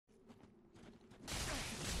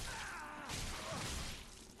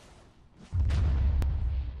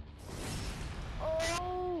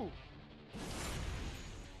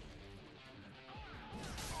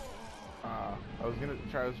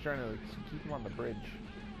I was trying to keep him on the bridge.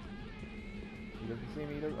 He doesn't see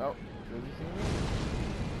me either. Oh, does he see me?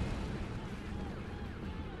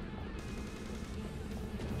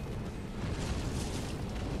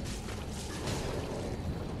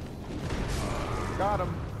 Got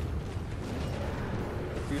him.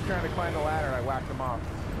 He was trying to climb the ladder and I whacked him off.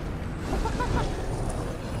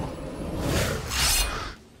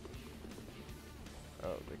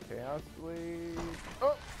 Oh, the Chaos Blade.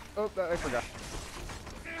 Oh, I forgot.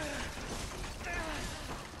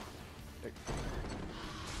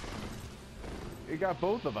 It got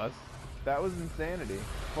both of us. That was insanity.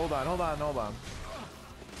 Hold on.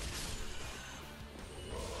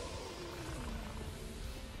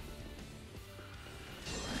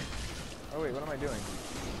 Oh wait, what am I doing?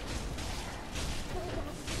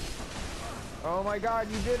 Oh my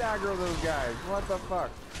god, you did aggro those guys. What the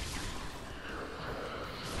fuck?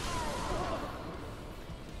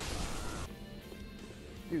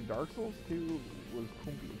 Dude, Dark Souls 2 was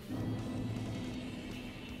kumpy.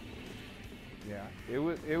 Yeah, it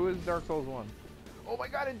was Dark Souls 1. Oh my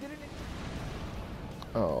god, it did it!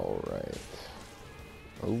 Alright.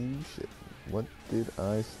 Oh shit. What did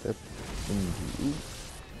I step into?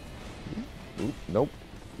 Oop, nope.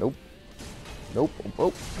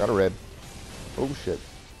 Oh, got a red. Oh shit.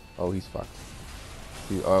 Oh, he's fucked.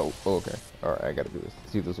 See, oh, okay. Alright, I gotta do this.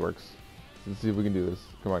 See if this works. Let's see if we can do this.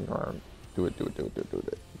 Come on. Do it.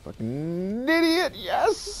 Fucking idiot,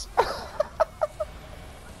 yes!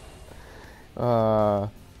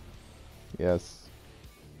 Yes.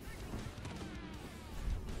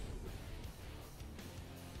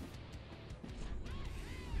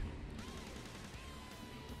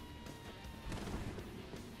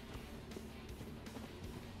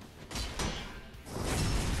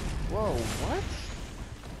 Whoa, what?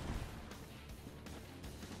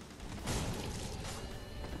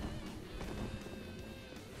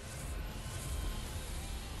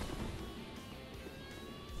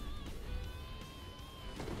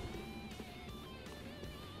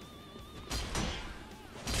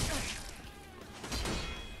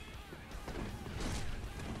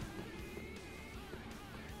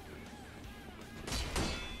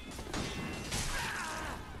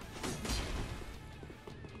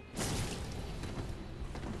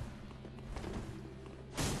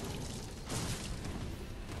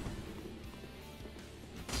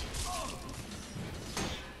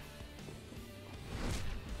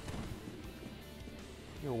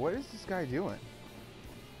 Yo, what is this guy doing?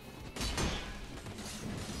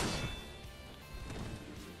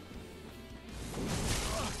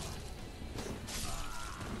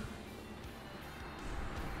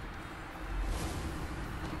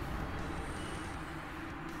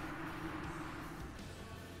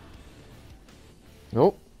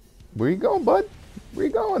 Nope. Where you going, bud? Where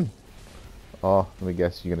you going? Oh, let me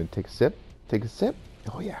guess. You're gonna take a sip? Take a sip?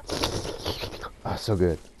 Oh, yeah. Oh, so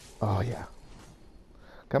good. Oh, yeah.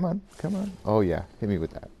 Come on. Oh, yeah. Hit me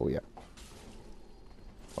with that. Oh, yeah.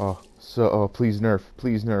 Oh, please nerf.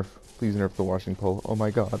 Please nerf the washing pole. Oh,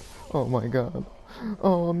 my God.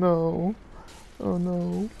 Oh, no.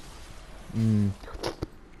 Oh,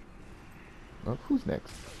 who's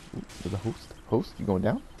next? Ooh, the host? You going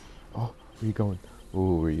down? Oh, where you going?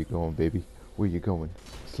 Oh, where you going, baby? Where you going?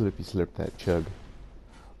 Slippy slip that chug.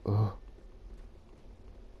 Oh.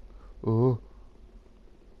 Oh,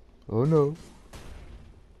 no.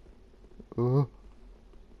 Oh,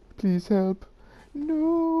 please help.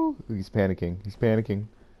 No. He's panicking.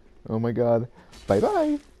 Oh my god.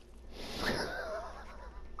 Bye-bye.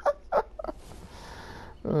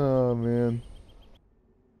 Oh, man.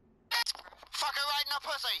 Fucker riding a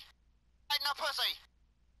pussy.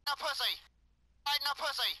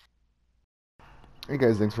 Hey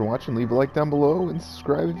guys, thanks for watching. Leave a like down below and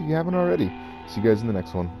subscribe if you haven't already. See you guys in the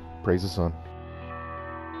next one. Praise the sun.